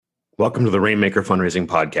Welcome to the Rainmaker Fundraising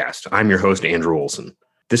Podcast. I'm your host, Andrew Olson.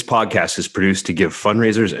 This podcast is produced to give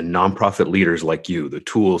fundraisers and nonprofit leaders like you the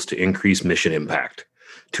tools to increase mission impact.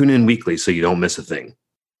 Tune in weekly so you don't miss a thing.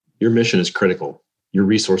 Your mission is critical. Your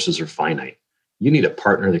resources are finite. You need a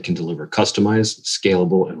partner that can deliver customized,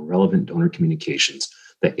 scalable, and relevant donor communications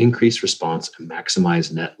that increase response and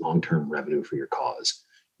maximize net long-term revenue for your cause.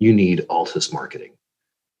 You need Altus Marketing.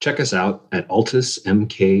 Check us out at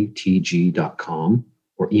altusmktg.com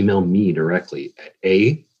or email me directly at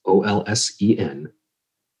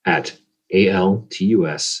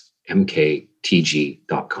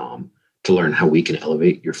aolsen@altusmktg.com to learn how we can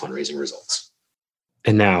elevate your fundraising results.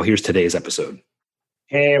 And now here's today's episode.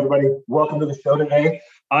 Hey, everybody. Welcome to the show today.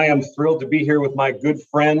 I am thrilled to be here with my good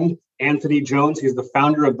friend, Anthony Jones. He's the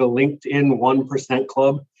founder of the LinkedIn 1%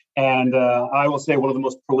 Club. And I will say one of the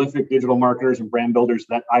most prolific digital marketers and brand builders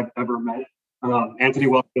that I've ever met. Anthony,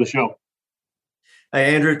 welcome to the show.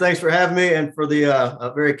 Hey, Andrew, thanks for having me and for the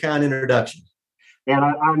very kind introduction. And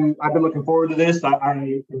I've been looking forward to this.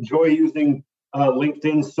 I enjoy using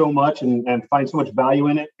LinkedIn so much and find so much value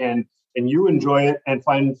in it. And you enjoy it and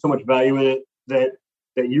find so much value in it that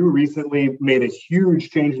you recently made a huge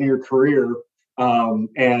change in your career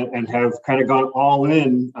and have kind of gone all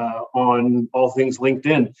in on all things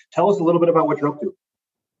LinkedIn. Tell us a little bit about what you're up to.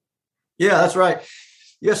 Yeah, that's right.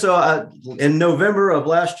 Yeah, so in November of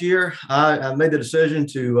last year, I made the decision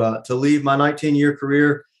to leave my 19-year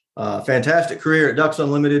career, fantastic career at Ducks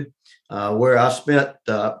Unlimited, where I spent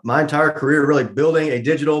my entire career really building a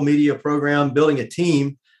digital media program, building a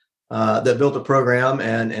team that built a program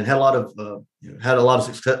and had a lot of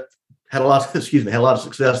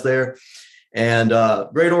success there, and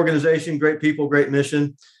great organization, great people, great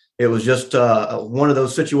mission. It was just one of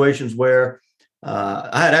those situations where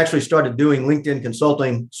I had actually started doing LinkedIn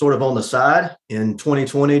consulting sort of on the side in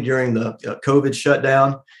 2020 during the COVID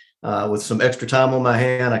shutdown. With some extra time on my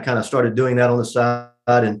hand, I kind of started doing that on the side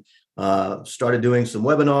and started doing some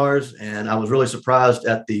webinars. And I was really surprised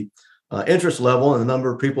at the interest level and the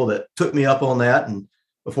number of people that took me up on that. And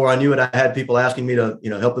before I knew it, I had people asking me to,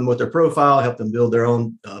 help them with their profile, help them build their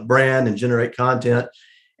own brand and generate content.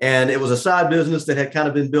 And it was a side business that had kind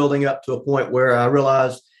of been building up to a point where I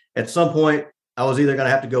realized at some point I was either going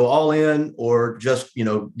to have to go all in or just,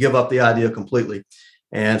 give up the idea completely.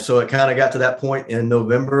 And so it kind of got to that point in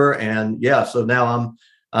November. And yeah, so now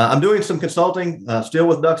I'm doing some consulting still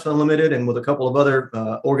with Ducks Unlimited and with a couple of other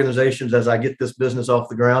organizations as I get this business off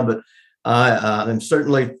the ground. But I'm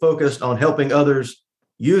certainly focused on helping others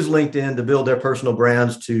use LinkedIn to build their personal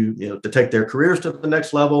brands to take their careers to the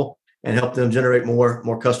next level and help them generate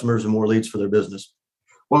more customers and more leads for their business.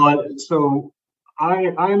 Well, so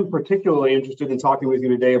I'm particularly interested in talking with you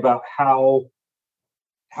today about how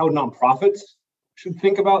nonprofits should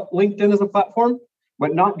think about LinkedIn as a platform,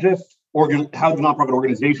 but not just how the nonprofit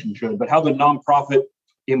organization should, but how the nonprofit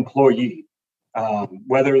employee,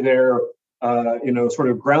 whether they're sort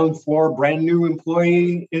of ground floor, brand new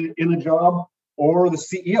employee in a job, or the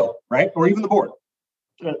CEO, right, or even the board.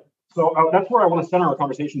 So that's where I want to center our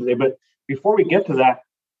conversation today. But before we get to that,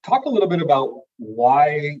 talk a little bit about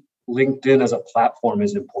why LinkedIn as a platform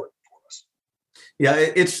is important for us. Yeah,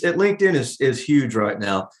 LinkedIn is huge right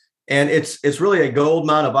now. And it's really a gold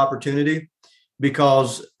mine of opportunity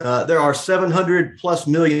because there are 700 plus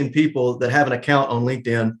million people that have an account on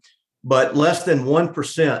LinkedIn, but less than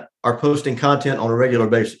 1% are posting content on a regular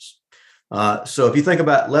basis. So if you think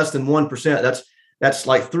about less than 1%, that's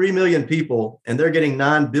like 3 million people, and they're getting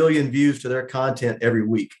 9 billion views to their content every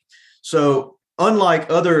week. So unlike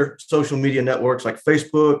other social media networks like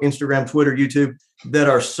Facebook, Instagram, Twitter, YouTube, that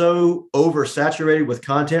are so oversaturated with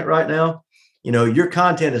content right now, your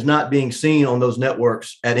content is not being seen on those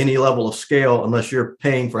networks at any level of scale unless you're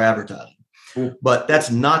paying for advertising. But that's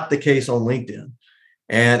not the case on LinkedIn.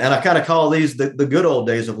 And I kind of call these the good old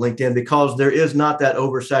days of LinkedIn because there is not that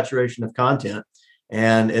oversaturation of content.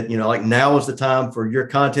 And now is the time for your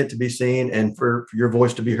content to be seen and for your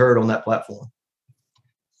voice to be heard on that platform.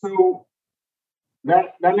 So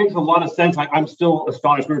that makes a lot of sense. I'm still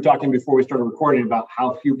astonished. We were talking before we started recording about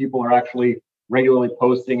how few people are actually regularly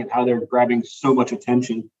posting and how they're grabbing so much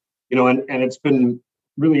attention, and it's been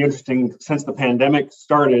really interesting since the pandemic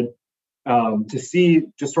started to see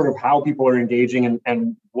just sort of how people are engaging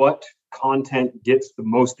and what content gets the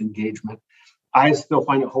most engagement. I still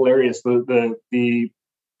find it hilarious. The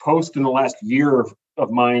post in the last year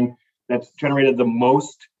of mine that's generated the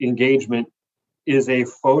most engagement is a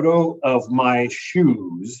photo of my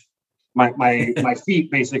shoes, my feet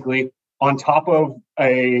basically, on top of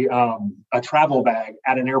a travel bag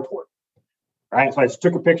at an airport. Right. So I just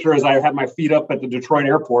took a picture as I had my feet up at the Detroit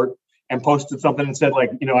airport, and posted something and said,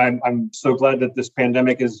 like, I'm so glad that this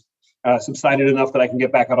pandemic is subsided enough that I can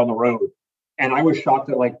get back out on the road. And I was shocked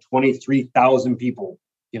that like 23,000 people,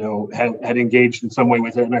 had engaged in some way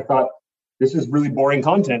with it. And I thought, this is really boring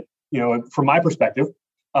content, from my perspective.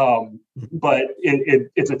 But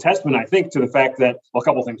it's a testament, I think, to the fact that, well, a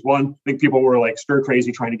couple of things. One, I think people were like stir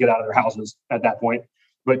crazy trying to get out of their houses at that point.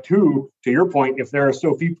 But two, to your point, if there are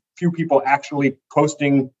so few people actually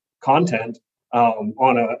posting content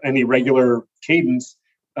on any regular cadence,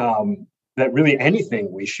 that really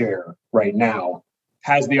anything we share right now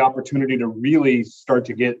has the opportunity to really start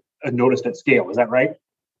to get noticed at scale. Is that right?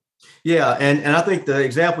 Yeah, and I think the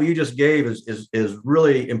example you just gave is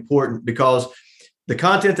really important, because the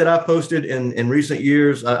content that I've posted in recent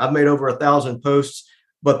years, I've made over 1,000 posts,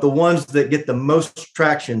 but the ones that get the most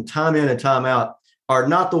traction time in and time out are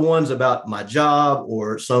not the ones about my job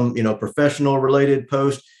or some professional related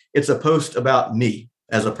post. It's a post about me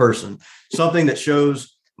as a person, something that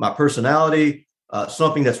shows my personality,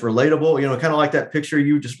 something that's relatable, kind of like that picture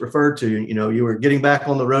you just referred to. You were getting back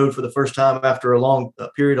on the road for the first time after a long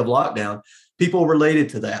period of lockdown. People related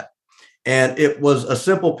to that. And it was a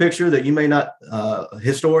simple picture that you may not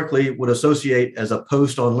historically would associate as a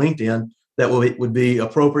post on LinkedIn that would be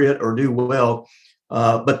appropriate or do well.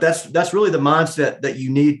 But that's really the mindset that you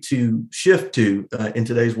need to shift to in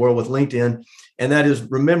today's world with LinkedIn. And that is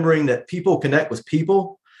remembering that people connect with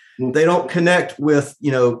people. They don't connect with,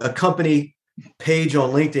 a company page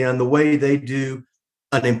on LinkedIn the way they do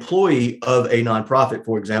an employee of a nonprofit,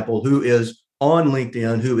 for example, who is on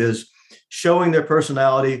LinkedIn, who is showing their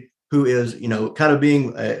personality, who is, kind of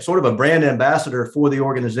being sort of a brand ambassador for the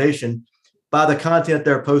organization by the content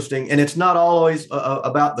they're posting. And it's not always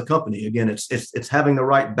about the company. Again, it's having the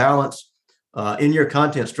right balance in your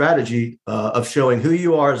content strategy of showing who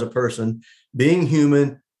you are as a person, being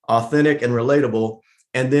human, authentic, and relatable,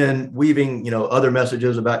 and then weaving, other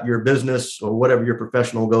messages about your business or whatever your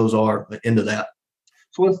professional goals are into that.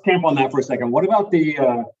 So let's camp on that for a second. What about the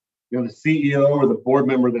CEO or the board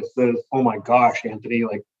member that says, "Oh my gosh, Anthony,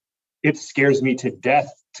 like it scares me to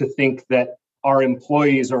death to think that our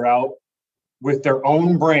employees are out with their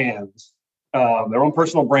own brands, their own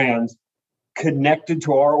personal brands, connected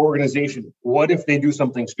to our organization. What if they do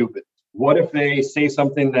something stupid? What if they say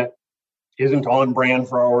something that isn't on brand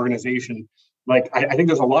for our organization?" Like, I think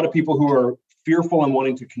there's a lot of people who are fearful and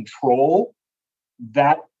wanting to control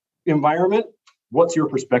that environment. What's your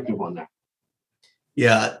perspective on that?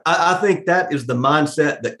 Yeah, I think that is the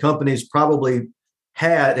mindset that companies probably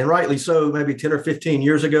had, and rightly so, maybe 10 or 15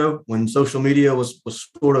 years ago when social media was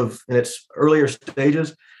sort of in its earlier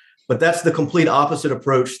stages. But that's the complete opposite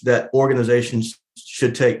approach that organizations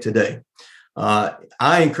should take today.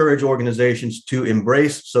 I encourage organizations to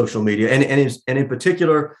embrace social media and in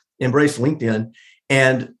particular, embrace LinkedIn,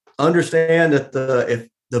 and understand that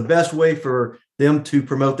the best way for them to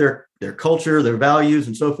promote their culture, their values,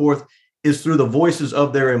 and so forth is through the voices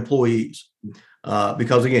of their employees.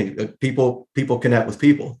 Because again, people connect with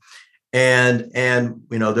people, and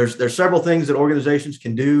there's several things that organizations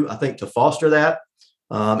can do, I think, to foster that.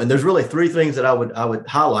 And there's really three things that I would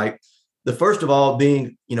highlight. The first of all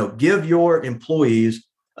being, give your employees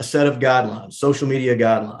a set of guidelines, social media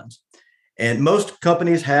guidelines. And most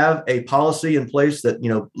companies have a policy in place that,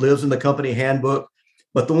 lives in the company handbook.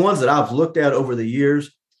 But the ones that I've looked at over the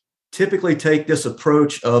years typically take this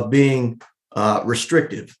approach of being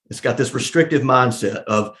restrictive. It's got this restrictive mindset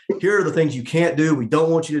of, here are the things you can't do. We don't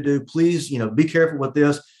want you to do. Please, be careful with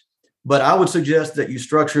this. But I would suggest that you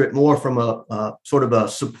structure it more from a sort of a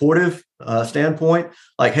supportive standpoint.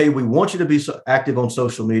 Like, hey, we want you to be so active on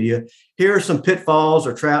social media. Here are some pitfalls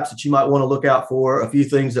or traps that you might want to look out for. A few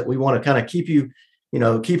things that we want to kind of give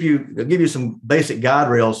you some basic guide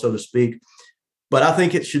rails, so to speak. But I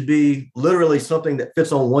think it should be literally something that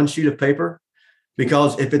fits on one sheet of paper,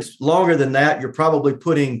 because if it's longer than that, you're probably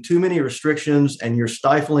putting too many restrictions and you're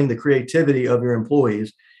stifling the creativity of your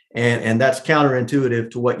employees. And that's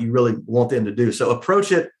counterintuitive to what you really want them to do. So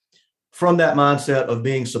approach it from that mindset of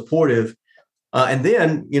being supportive. And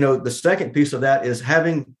then, the second piece of that is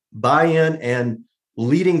having buy-in and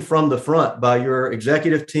leading from the front by your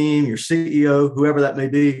executive team, your CEO, whoever that may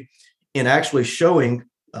be, in actually showing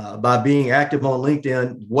by being active on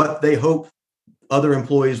LinkedIn what they hope other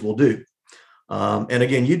employees will do. And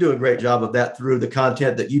again, you do a great job of that through the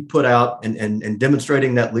content that you put out and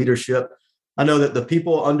demonstrating that leadership. I know that the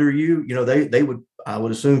people under you, they would, I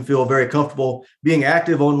would assume, feel very comfortable being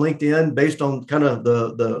active on LinkedIn based on kind of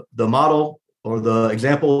the model or the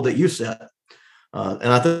example that you set.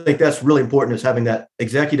 And I think that's really important, is having that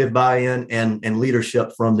executive buy-in and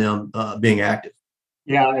leadership from them being active.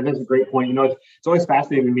 Yeah, and that's a great point. It's always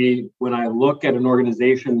fascinating to me when I look at an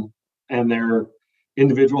organization and their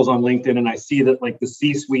individuals on LinkedIn, and I see that like the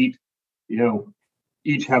C-suite,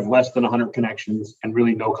 each have less than 100 connections and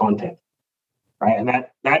really no content, right? And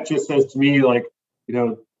that just says to me like,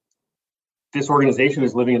 this organization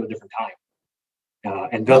is living in a different time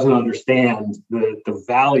and doesn't understand the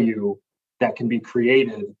value that can be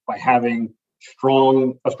created by having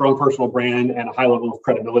a strong personal brand and a high level of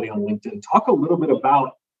credibility on LinkedIn. Talk a little bit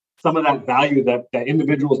about some of that value that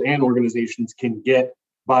individuals and organizations can get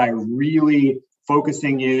by really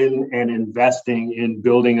focusing in and investing in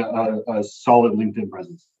building a solid LinkedIn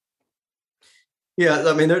presence. Yeah,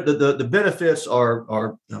 I mean, the benefits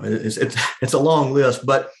are it's a long list,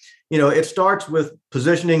 but it starts with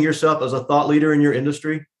positioning yourself as a thought leader in your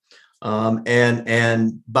industry,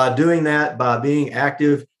 and by doing that, by being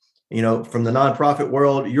active, from the nonprofit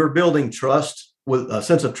world, you're building trust, with a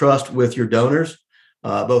sense of trust with your donors,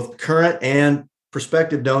 both current and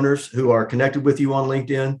prospective donors who are connected with you on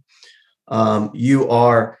LinkedIn. You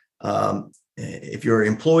are, if your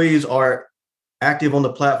employees are active on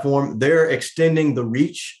the platform, they're extending the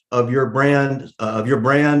reach of your brand, of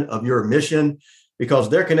your mission, because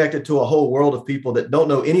they're connected to a whole world of people that don't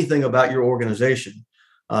know anything about your organization.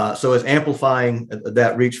 So it's amplifying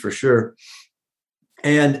that reach for sure.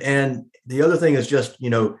 And the other thing is just,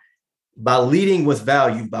 by leading with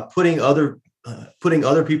value, by putting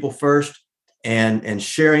other people first and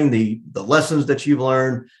sharing the lessons that you've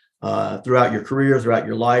learned throughout your career, throughout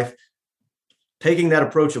your life, taking that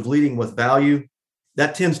approach of leading with value,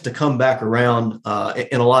 that tends to come back around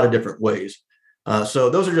in a lot of different ways. So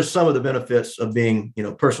those are just some of the benefits of being,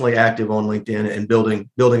 personally active on LinkedIn and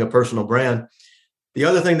building a personal brand. The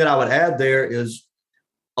other thing that I would add there is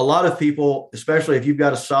a lot of people, especially if you've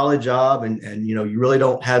got a solid job and you really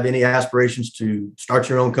don't have any aspirations to start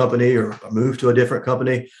your own company or move to a different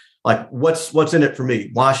company, like what's in it for me?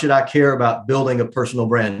 Why should I care about building a personal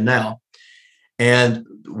brand now? And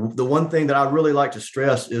the one thing that I really like to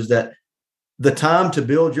stress is that the time to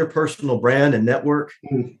build your personal brand and network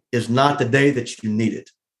is not the day that you need it,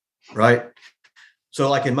 right? So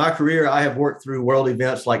like in my career, I have worked through world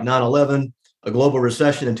events like 9/11, a global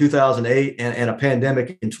recession in 2008, and a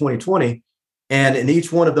pandemic in 2020. And in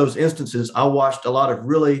each one of those instances, I watched a lot of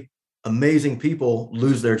really amazing people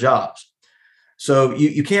lose their jobs. So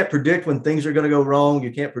you can't predict when things are going to go wrong.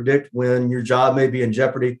 You can't predict when your job may be in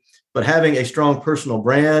jeopardy, but having a strong personal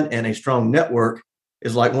brand and a strong network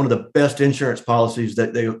is like one of the best insurance policies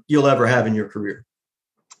that you'll ever have in your career.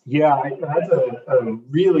 Yeah, that's a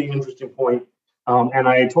really interesting point. And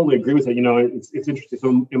I totally agree with it. It's interesting.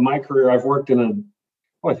 So in my career, I've worked in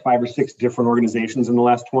probably 5 or 6 different organizations in the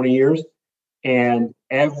last 20 years. And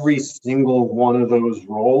every single one of those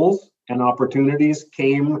roles and opportunities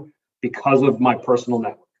came because of my personal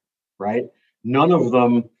network, right? None of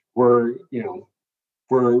them were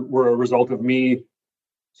a result of me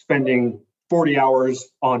spending 40 hours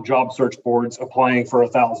on job search boards applying for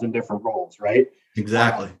 1,000 different roles, right?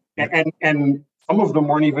 Exactly. And some of them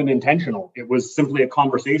weren't even intentional. It was simply a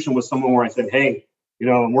conversation with someone where I said, hey,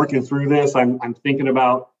 I'm working through this. I'm thinking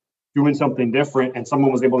about doing something different. And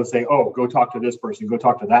someone was able to say, oh, go talk to this person, go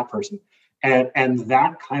talk to that person. And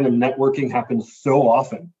that kind of networking happens so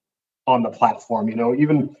often on the platform,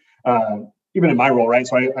 even in my role, right?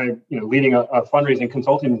 So I leading a fundraising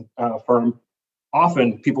consulting firm,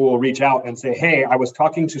 often people will reach out and say, hey, I was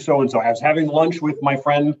talking to so-and-so. I was having lunch with my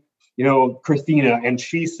friend, Christina, and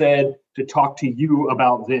she said to talk to you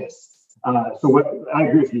about this. So I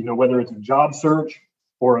agree with you, whether it's a job search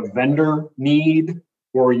or a vendor need,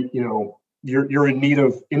 or, you're in need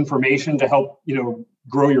of information to help,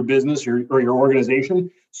 grow your business or your organization.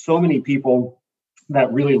 So many people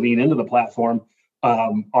that really lean into the platform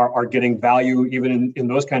are getting value even in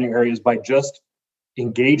those kind of areas by just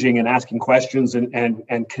engaging and asking questions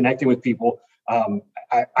and connecting with people.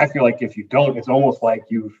 I feel like if you don't, it's almost like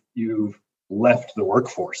you've left the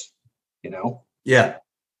workforce, Yeah,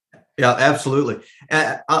 absolutely.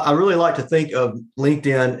 And I really like to think of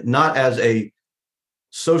LinkedIn not as a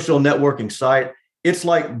social networking site. It's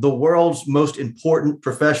like the world's most important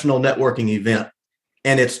professional networking event,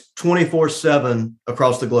 and it's 24/7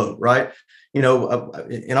 across the globe, right? In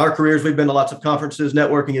our careers, we've been to lots of conferences,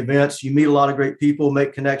 networking events. You meet a lot of great people,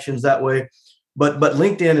 make connections that way. But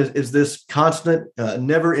LinkedIn is this constant,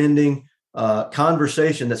 never-ending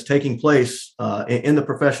conversation that's taking place in the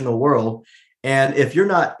professional world. And if you're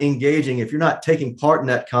not engaging, if you're not taking part in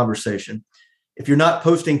that conversation, if you're not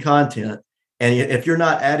posting content, and if you're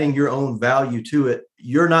not adding your own value to it,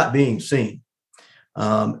 you're not being seen.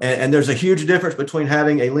 And there's a huge difference between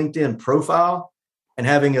having a LinkedIn profile and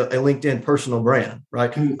having a LinkedIn personal brand,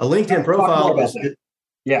 right? A LinkedIn profile is,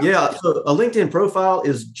 so a LinkedIn profile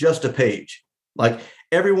is just a page. Like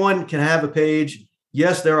everyone can have a page.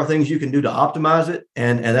 Yes, there are things you can do to optimize it,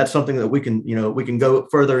 and that's something that we can go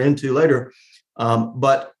further into later.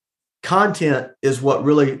 But content is what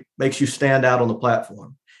really makes you stand out on the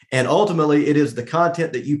platform, and ultimately, it is the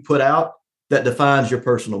content that you put out that defines your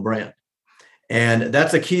personal brand. And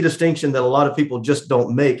that's a key distinction that a lot of people just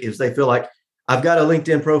don't make, is they feel like, I've got a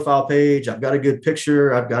LinkedIn profile page, I've got a good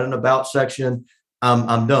picture, I've got an about section,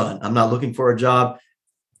 I'm done. I'm not looking for a job.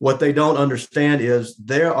 What they don't understand is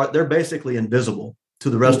they're basically invisible to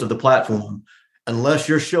the rest of the platform. Unless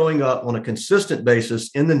you're showing up on a consistent basis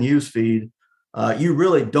in the news feed, you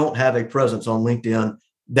really don't have a presence on LinkedIn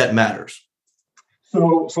that matters.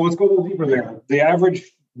 So let's go a little deeper there. The average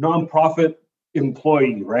nonprofit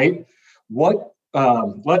employee, right? What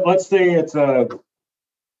let's say it's a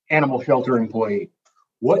animal shelter employee.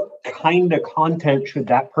 What kind of content should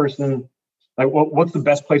that person, like what's the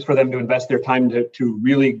best place for them to invest their time to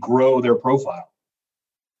really grow their profile?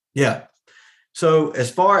 Yeah. So as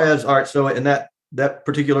far as, all right, so in that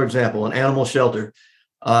particular example, an animal shelter,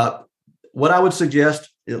 what I would suggest,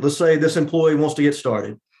 let's say this employee wants to get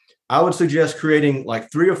started. I would suggest creating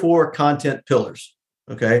like 3 or 4 content pillars.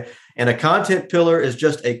 Okay. And a content pillar is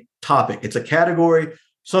just a topic. It's a category,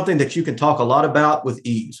 something that you can talk a lot about with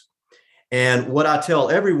ease. And what I tell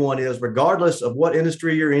everyone is, regardless of what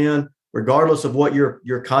industry you're in, regardless of what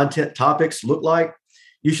your content topics look like,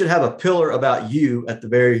 you should have a pillar about you at the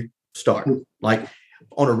very start. Like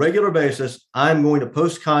on a regular basis, I'm going to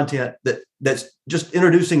post content that's just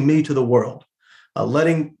introducing me to the world,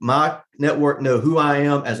 letting my network know who I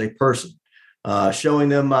am as a person, showing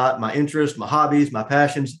them my interests, my hobbies, my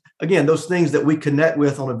passions. Again, those things that we connect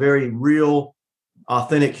with on a very real,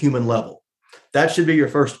 authentic human level. That should be your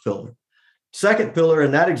first pillar. Second pillar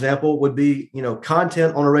in that example would be,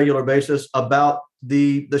 content on a regular basis about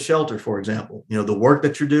the shelter, for example, the work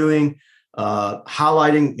that you're doing,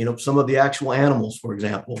 highlighting, some of the actual animals, for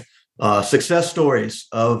example, success stories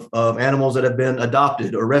of animals that have been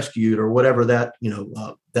adopted or rescued or whatever that,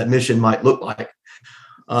 that mission might look like.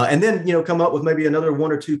 And then, come up with maybe another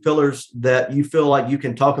 1 or 2 pillars that you feel like you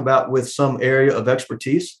can talk about with some area of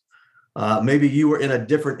expertise. Maybe you were in a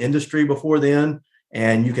different industry before then,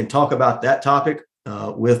 and you can talk about that topic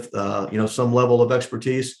with, some level of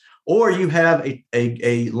expertise. Or you have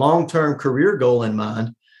a long-term career goal in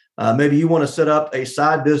mind. Maybe you want to set up a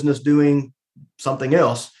side business doing something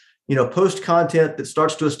else. Post content that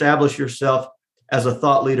starts to establish yourself as a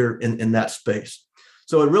thought leader in that space.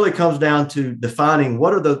 So it really comes down to defining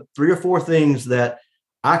what are the 3 or 4 things that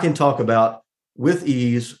I can talk about with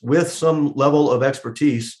ease, with some level of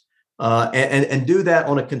expertise, and do that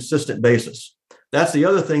on a consistent basis. That's the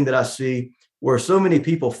other thing that I see where so many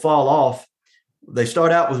people fall off. They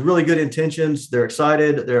start out with really good intentions. They're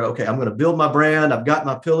excited. They're okay, I'm going to build my brand. I've got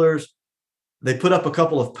my pillars. They put up a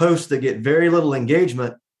couple of posts that get very little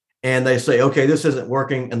engagement, and they say, okay, this isn't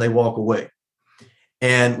working, and they walk away.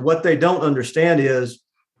 And what they don't understand is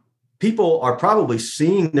people are probably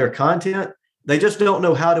seeing their content. They just don't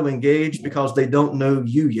know how to engage because they don't know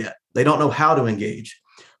you yet. They don't know how to engage.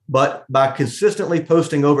 But by consistently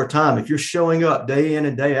posting over time, if you're showing up day in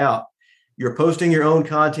and day out, you're posting your own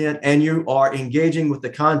content and you are engaging with the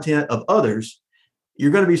content of others,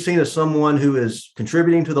 you're going to be seen as someone who is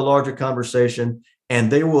contributing to the larger conversation,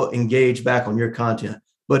 and they will engage back on your content.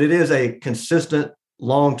 But it is a consistent,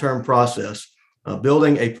 long-term process.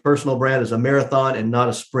 Building a personal brand is a marathon and not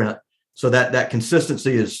a sprint. So that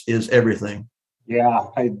consistency is everything. Yeah,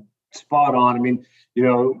 spot on. I mean,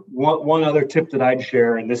 one other tip that I'd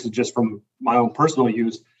share, and this is just from my own personal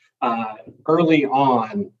use, early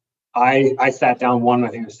on, I sat down I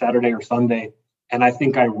think it was Saturday or Sunday, and I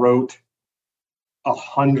think I wrote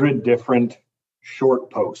 100 different short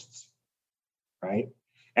posts, right?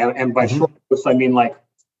 And by short posts, I mean like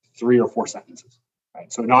 3 or 4 sentences,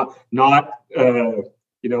 right? So not a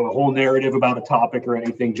whole narrative about a topic or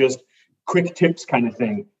anything, just quick tips kind of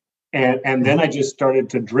thing. And then I just started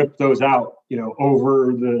to drip those out,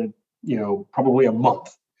 over the, probably a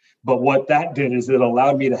month. But what that did is it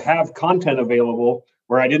allowed me to have content available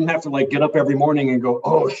where I didn't have to get up every morning and go,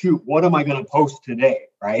 oh, shoot, what am I going to post today?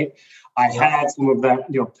 Right. I had some of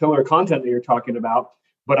that, pillar content that you're talking about,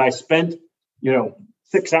 but I spent,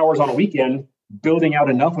 6 hours on a weekend building out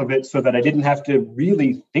enough of it so that I didn't have to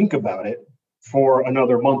really think about it for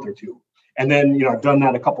another month or 2. And then, I've done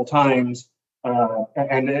that a couple times.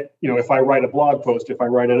 If I write a blog post, if I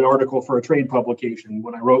write an article for a trade publication,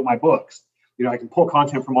 when I wrote my books, I can pull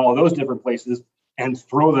content from all of those different places and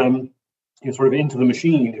throw them sort of into the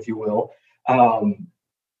machine, if you will. And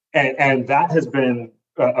that has been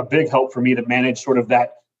a big help for me to manage sort of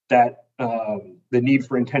that the need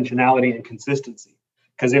for intentionality and consistency.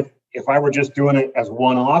 Because if I were just doing it as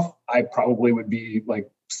one off, I probably would be like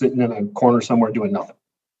sitting in a corner somewhere doing nothing.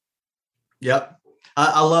 Yep.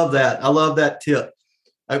 I love that. I love that tip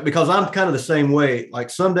because I'm kind of the same way. Like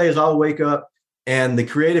some days I'll wake up and the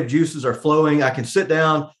creative juices are flowing. I can sit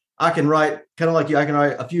down, I can write kind of like you, I can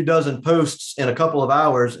write a few dozen posts in a couple of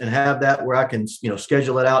hours and have that where I can,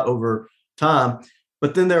 schedule it out over time.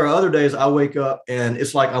 But then there are other days I wake up and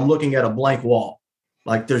it's like I'm looking at a blank wall.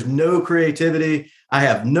 Like there's no creativity. I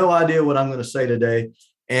have no idea what I'm going to say today.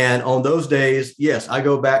 And on those days, yes, I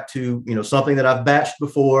go back to, something that I've batched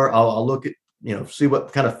before. I'll look at, see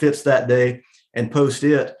what kind of fits that day and post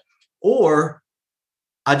it. Or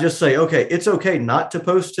I just say, okay, it's okay not to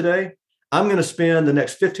post today. I'm going to spend the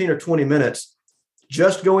next 15 or 20 minutes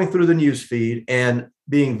just going through the news feed and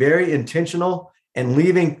being very intentional and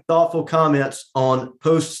leaving thoughtful comments on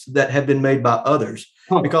posts that have been made by others,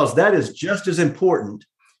 because that is just as important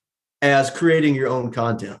as creating your own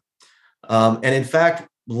content. And in fact,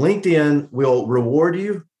 LinkedIn will reward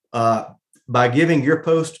you by giving your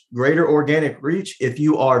post greater organic reach if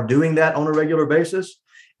you are doing that on a regular basis,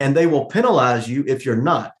 and they will penalize you if you're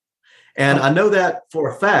not. And I know that for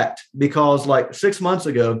a fact because like 6 months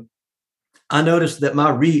ago, I noticed that my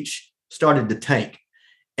reach started to tank.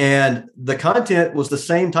 And the content was the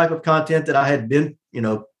same type of content that I had been,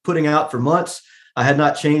 putting out for months. I had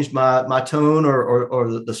not changed my tone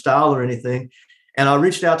or the style or anything. And I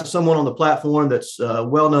reached out to someone on the platform that's a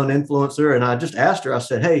well-known influencer. And I just asked her, I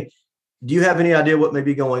said, hey, do you have any idea what may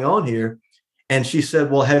be going on here? And she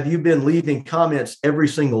said, well, have you been leaving comments every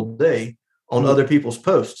single day on other people's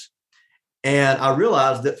posts? And I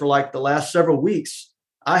realized that for like the last several weeks,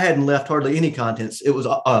 I hadn't left hardly any comments. It was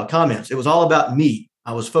all about me.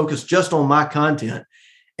 I was focused just on my content.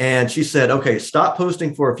 And she said, okay, stop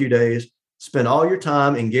posting for a few days, spend all your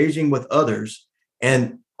time engaging with others.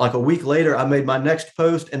 And like a week later, I made my next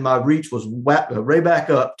post and my reach was right back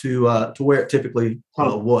up to where it typically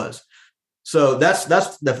was. So that's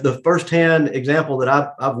the firsthand example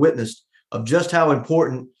that I've witnessed of just how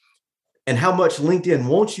important and how much LinkedIn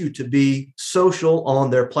wants you to be social on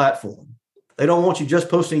their platform. They don't want you just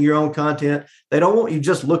posting your own content. They don't want you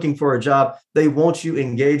just looking for a job. They want you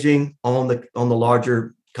engaging on the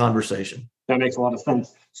larger conversation. That makes a lot of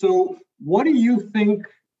sense. So what do you think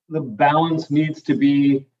the balance needs to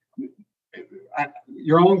be?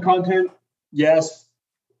 Your own content, yes.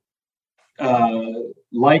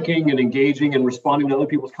 Liking and engaging and responding to other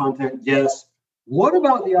people's content, yes. What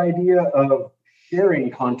about the idea of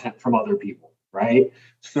sharing content from other people, right?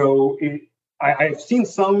 So I've seen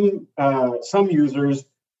some users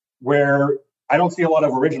where I don't see a lot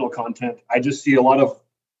of original content. I just see a lot of,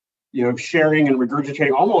 sharing and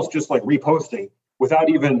regurgitating, almost just like reposting without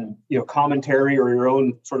even, commentary or your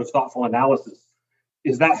own sort of thoughtful analysis.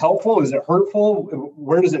 Is that helpful? Is it hurtful?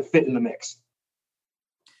 Where does it fit in the mix?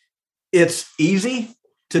 It's easy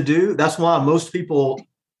to do. That's why most people,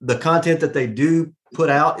 the content that they do put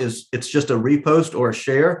out it's just a repost or a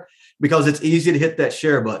share, because it's easy to hit that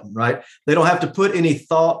share button, right? They don't have to put any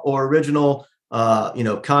thought or original,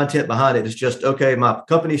 content behind it. It's just, okay, my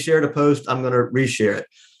company shared a post, I'm going to reshare it.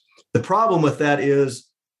 The problem with that is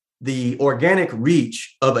the organic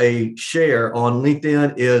reach of a share on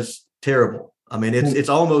LinkedIn is terrible. I mean, it's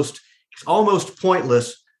almost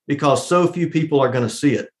pointless because so few people are going to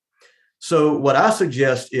see it. So what I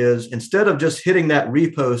suggest is instead of just hitting that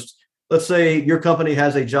repost, let's say your company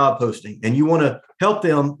has a job posting and you want to help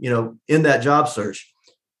them, in that job search.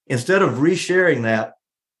 Instead of resharing that,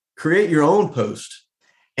 create your own post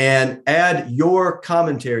and add your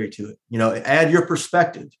commentary to it, add your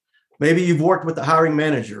perspective. Maybe you've worked with the hiring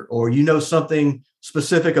manager or something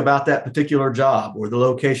specific about that particular job or the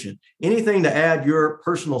location, anything to add your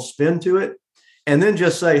personal spin to it. And then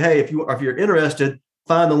just say, hey, if you're interested,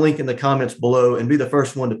 find the link in the comments below and be the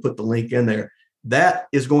first one to put the link in there. That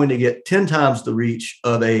is going to get 10 times the reach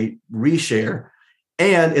of a reshare.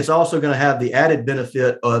 And it's also going to have the added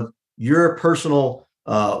benefit of your personal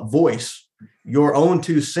voice, your own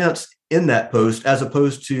 2 cents in that post, as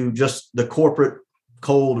opposed to just the corporate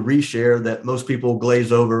cold reshare that most people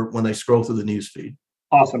glaze over when they scroll through the news feed.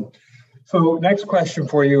 Awesome. So next question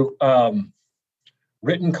for you,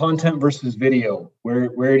 written content versus video.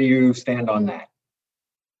 Where do you stand on that?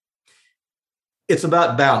 It's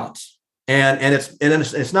about balance. And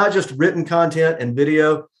it's not just written content and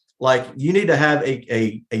video. Like you need to have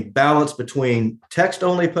a balance between text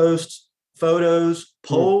only posts, photos,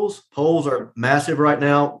 polls. Polls are massive right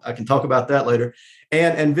now. I can talk about that later.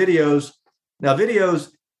 And videos. Now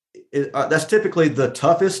videos, that's typically the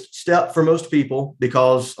toughest step for most people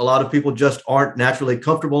because a lot of people just aren't naturally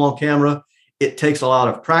comfortable on camera. It takes a lot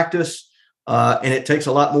of practice and it takes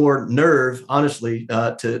a lot more nerve, honestly,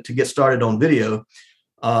 to get started on video.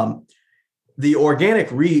 The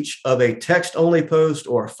organic reach of a text-only post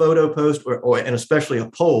or a photo post and especially a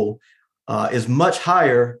poll is much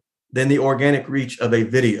higher than the organic reach of a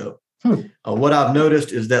video. What I've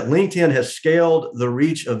noticed is that LinkedIn has scaled the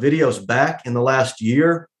reach of videos back in the last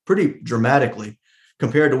year pretty dramatically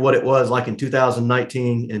compared to what it was like in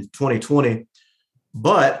 2019 and 2020.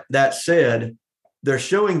 But that said, they're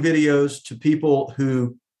showing videos to people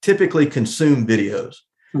who typically consume videos.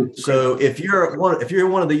 So if you're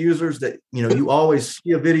one of the users that, you always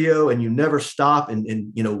see a video and you never stop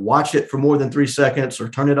and watch it for more than 3 seconds or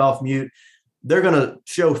turn it off mute, they're going to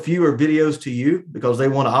show fewer videos to you because they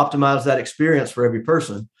want to optimize that experience for every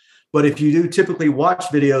person. But if you do typically watch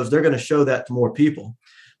videos, they're going to show that to more people.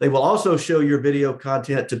 They will also show your video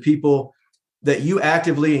content to people that you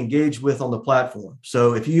actively engage with on the platform.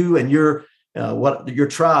 So if you and your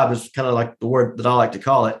tribe is kind of like the word that I like to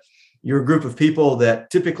call it, your group of people that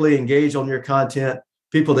typically engage on your content,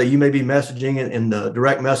 people that you may be messaging in the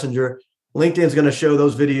direct messenger, LinkedIn is going to show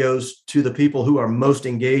those videos to the people who are most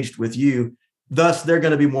engaged with you. Thus, they're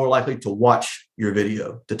going to be more likely to watch your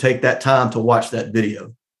video, to take that time to watch that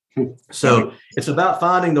video. So it's about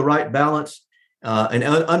finding the right balance and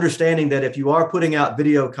understanding that if you are putting out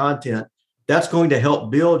video content, that's going to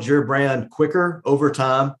help build your brand quicker over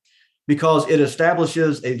time because it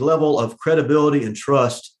establishes a level of credibility and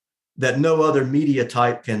trust that no other media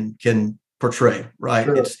type can portray, right?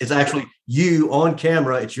 Sure. It's actually you on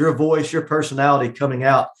camera. It's your voice, your personality coming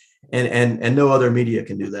out, and no other media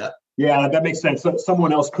can do that. Yeah, that makes sense. So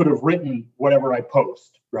someone else could have written whatever I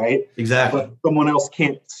post, right? Exactly. But someone else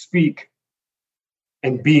can't speak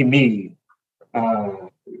and be me.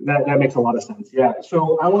 That makes a lot of sense. Yeah.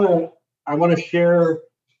 So I want to share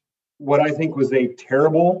what I think was a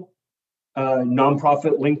terrible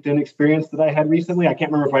nonprofit LinkedIn experience that I had recently. I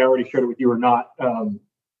can't remember if I already shared it with you or not.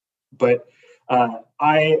 But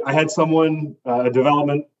I had someone, a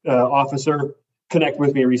development officer, connect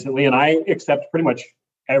with me recently, and I accept pretty much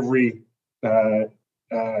every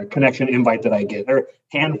connection invite that I get. There are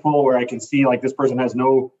a handful where I can see like this person has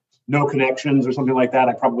no connections or something like that.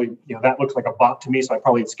 I probably, that looks like a bot to me, so I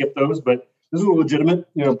probably skip those. But this is a legitimate,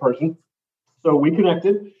 person. So we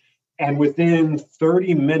connected, and within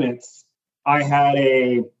 30 minutes, I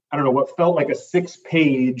had what felt like a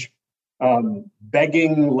 6-page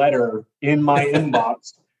begging letter in my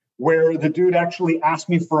inbox where the dude actually asked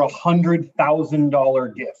me for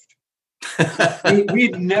 $100,000 gift.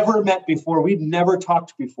 We'd never met before. We'd never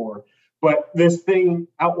talked before. But this thing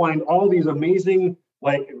outlined all these amazing,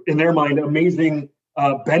 like in their mind, amazing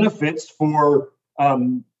benefits for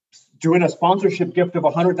doing a sponsorship gift of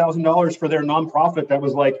 $100,000 for their nonprofit. That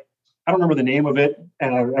was like, I don't remember the name of it,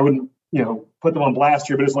 and I wouldn't, put them on blast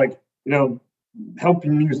here, but it's like,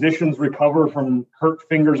 helping musicians recover from hurt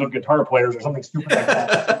fingers of guitar players or something stupid like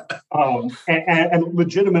that. And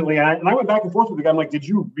legitimately, I went back and forth with the guy. I'm like, did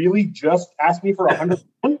you really just ask me for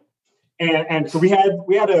 $100,000? And so we had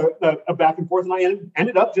a back and forth, and I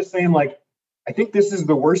ended up just saying, like, I think this is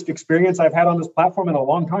the worst experience I've had on this platform in a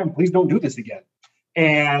long time. Please don't do this again.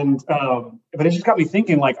 And but it just got me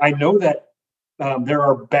thinking, like, I know that there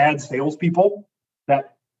are bad salespeople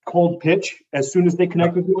that cold pitch as soon as they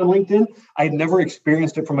connect with you on LinkedIn. I had never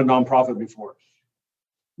experienced it from a nonprofit before.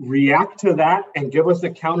 React to that and give us a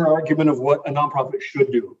counter argument of what a nonprofit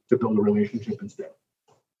should do to build a relationship instead.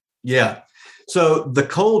 Yeah. So the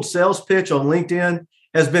cold sales pitch on LinkedIn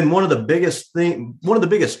has been one of the biggest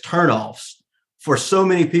turnoffs for so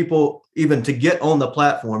many people even to get on the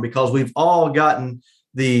platform, because we've all gotten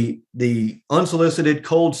the unsolicited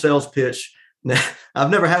cold sales pitch. Now,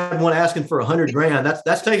 I've never had one asking for $100,000.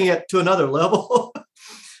 That's taking it to another level.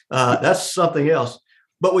 That's something else.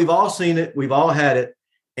 But we've all seen it. We've all had it,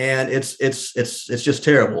 and it's just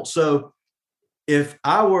terrible. So if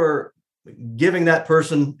I were giving that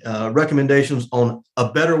person recommendations on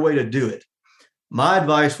a better way to do it, my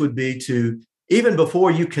advice would be to, even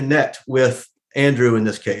before you connect with Andrew in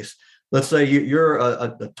this case, let's say you're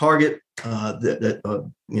a target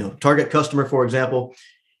target customer, for example.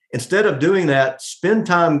 Instead of doing that, spend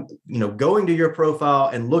time, going to your profile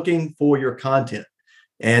and looking for your content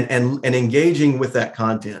and engaging with that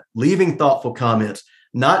content, leaving thoughtful comments,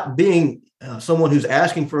 not being someone who's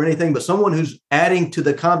asking for anything, but someone who's adding to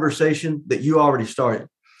the conversation that you already started.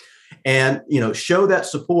 And, show that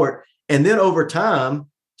support. And then over time,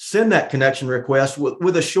 send that connection request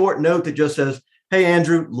with a short note that just says, "Hey,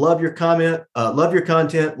 Andrew, love your comment, love your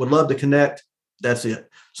content, would love to connect. That's it.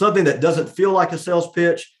 Something that doesn't feel like a sales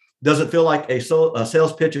pitch, doesn't feel like a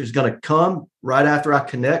sales pitch is going to come right after I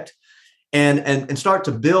connect, and start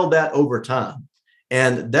to build that over time.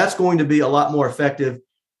 And that's going to be a lot more effective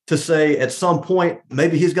to say at some point,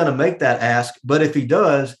 maybe he's going to make that ask. But if he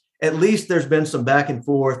does, at least there's been some back and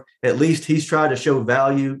forth. At least he's tried to show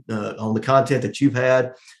value on the content that you've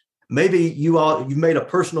had. Maybe you've made a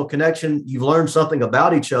personal connection. You've learned something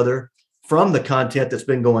about each other from the content that's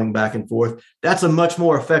been going back and forth. That's a much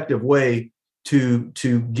more effective way to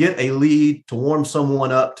get a lead, to warm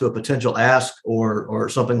someone up to a potential ask or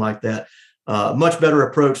something like that. Much better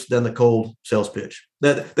approach than the cold sales pitch.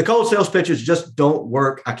 The cold sales pitches just don't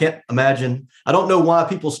work. I can't imagine. I don't know why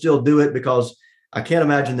people still do it, because I can't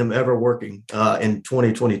imagine them ever working in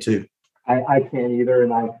 2022. I can't either,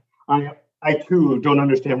 and I too don't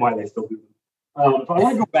understand why they still do them. So I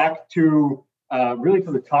want to go back to really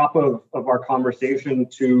to the top of our conversation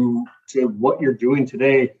to what you're doing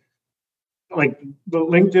today. Like the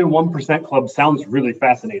LinkedIn 1% Club sounds really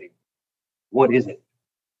fascinating. What is it?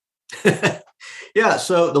 Yeah,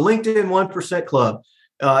 so the LinkedIn 1% Club,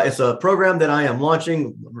 it's a program that I am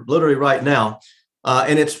launching literally right now.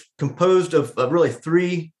 And it's composed of really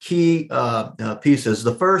three key pieces.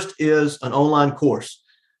 The first is an online course.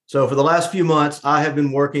 So for the last few months, I have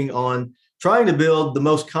been working on trying to build the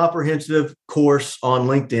most comprehensive course on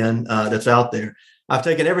LinkedIn that's out there. I've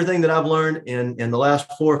taken everything that I've learned in the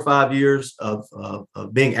last 4 or 5 years of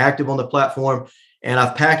being active on the platform, and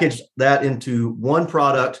I've packaged that into one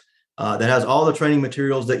product that has all the training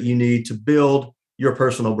materials that you need to build your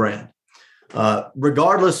personal brand.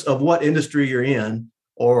 Regardless of what industry you're in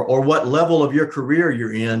or what level of your career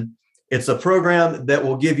you're in, it's a program that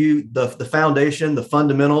will give you the foundation, the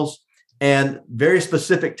fundamentals, and very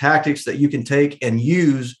specific tactics that you can take and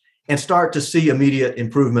use and start to see immediate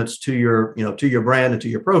improvements to your brand and to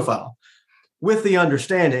your profile, with the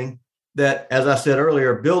understanding that, as I said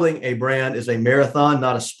earlier, building a brand is a marathon,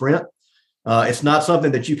 not a sprint. It's not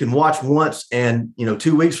something that you can watch once and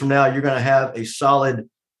 2 weeks from now you're going to have a solid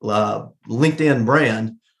LinkedIn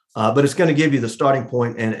brand, but it's going to give you the starting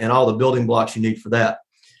point and all the building blocks you need for that.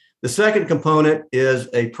 The second component is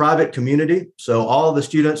a private community. So all of the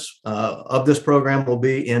students of this program will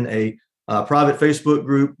be in a private Facebook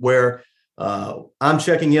group where I'm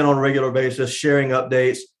checking in on a regular basis, sharing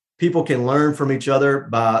updates. People can learn from each other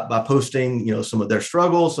by posting, some of their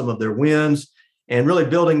struggles, some of their wins, and really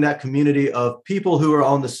building that community of people who are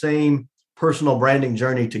on the same personal branding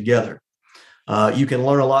journey together. You can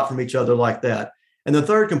learn a lot from each other like that. And the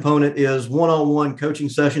third component is one-on-one coaching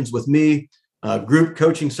sessions with me, group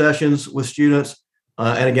coaching sessions with students.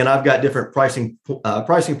 And again, I've got different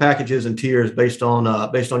pricing packages and tiers based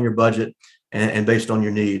on your budget and based on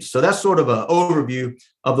your needs. So that's sort of an overview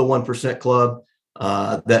of the 1% Club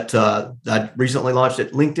that I recently launched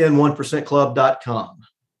at LinkedIn1%Club.com.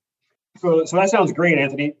 So that sounds great,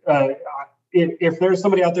 Anthony. If there's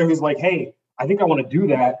somebody out there who's like, hey, I think I want to do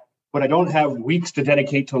that, but I don't have weeks to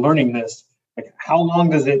dedicate to learning this, like how long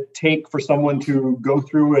does it take for someone to go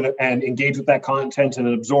through and engage with that content and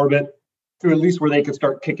absorb it to at least where they could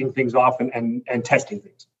start kicking things off and testing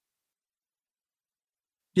things?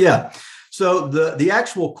 Yeah. So the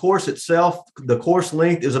actual course itself, the course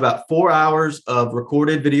length is about 4 hours of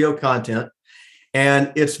recorded video content,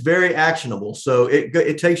 and it's very actionable. So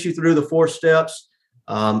it takes you through the 4 steps.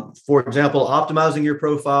 For example, optimizing your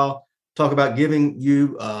profile, talk about giving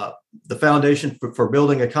you the foundation for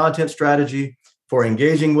building a content strategy, for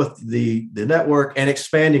engaging with the network and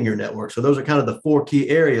expanding your network. So those are kind of the 4 key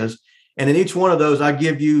areas. And in each one of those, I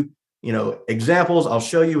give you, examples. I'll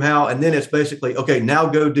show you how, and then it's basically, okay, now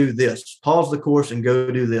go do this. Pause the course and go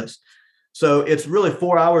do this. So it's really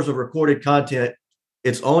 4 hours of recorded content.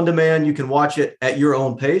 It's on demand. You can watch it at your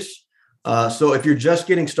own pace. So if you're just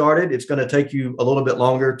getting started, it's going to take you a little bit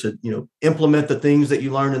longer to, implement the things that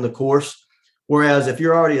you learn in the course. Whereas if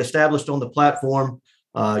you're already established on the platform,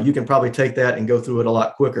 you can probably take that and go through it a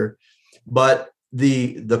lot quicker. But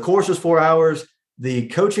the course is 4 hours. The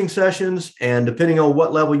coaching sessions, and depending on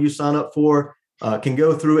what level you sign up for, can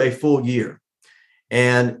go through a full year.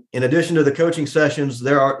 And in addition to the coaching sessions,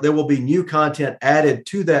 there will be new content added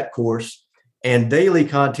to that course and daily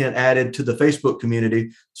content added to the Facebook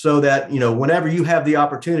community, so that whenever you have the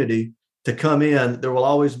opportunity to come in, there will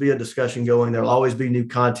always be a discussion going. There will always be new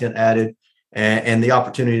content added, and the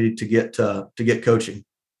opportunity to get coaching.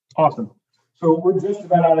 Awesome. So we're just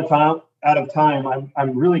about out of time.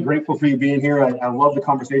 I'm really grateful for you being here. I love the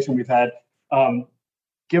conversation we've had.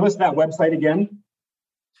 Give us that website again.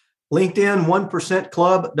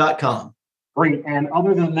 LinkedIn1%Club.com. Great. And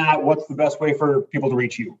other than that, what's the best way for people to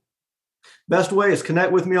reach you? Best way is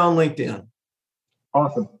connect with me on LinkedIn.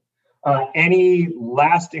 Awesome. Any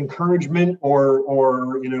last encouragement or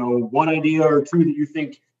one idea or two that you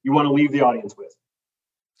think you want to leave the audience with?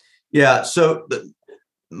 Yeah. So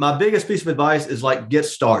my biggest piece of advice is get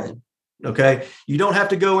started. Okay. You don't have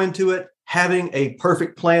to go into it having a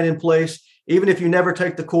perfect plan in place. Even if you never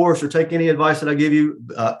take the course or take any advice that I give you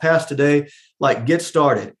past today, get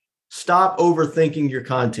started. Stop overthinking your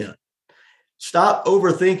content. Stop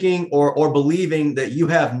overthinking or believing that you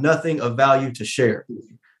have nothing of value to share.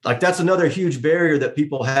 That's another huge barrier that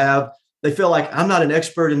people have. They feel like, I'm not an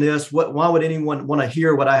expert in this. Why would anyone want to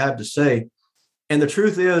hear what I have to say? And the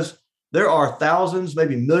truth is, there are thousands,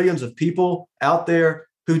 maybe millions of people out there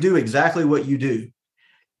who do exactly what you do.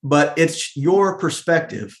 But it's your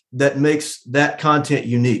perspective that makes that content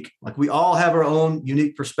unique. We all have our own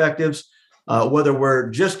unique perspectives, whether we're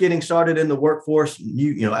just getting started in the workforce,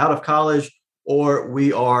 out of college, or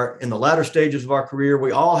we are in the latter stages of our career.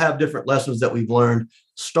 We all have different lessons that we've learned.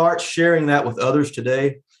 Start sharing that with others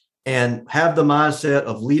today and have the mindset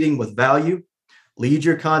of leading with value. Lead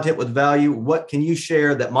your content with value. What can you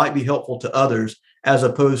share that might be helpful to others, as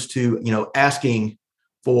opposed to, asking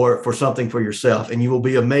for something for yourself? And you will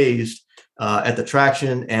be amazed at the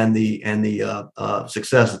traction and the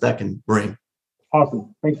success that can bring.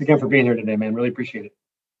 Awesome. Thanks again for being here today, man. Really appreciate it.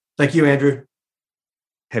 Thank you, Andrew.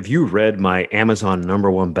 Have you read my Amazon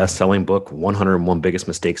 #1 best-selling book, 101 Biggest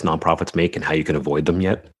Mistakes Nonprofits Make and How You Can Avoid Them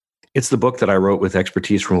yet? It's the book that I wrote with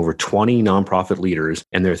expertise from over 20 nonprofit leaders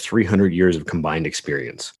and their 300 years of combined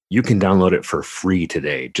experience. You can download it for free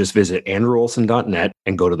today. Just visit andrewolson.net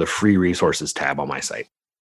and go to the free resources tab on my site.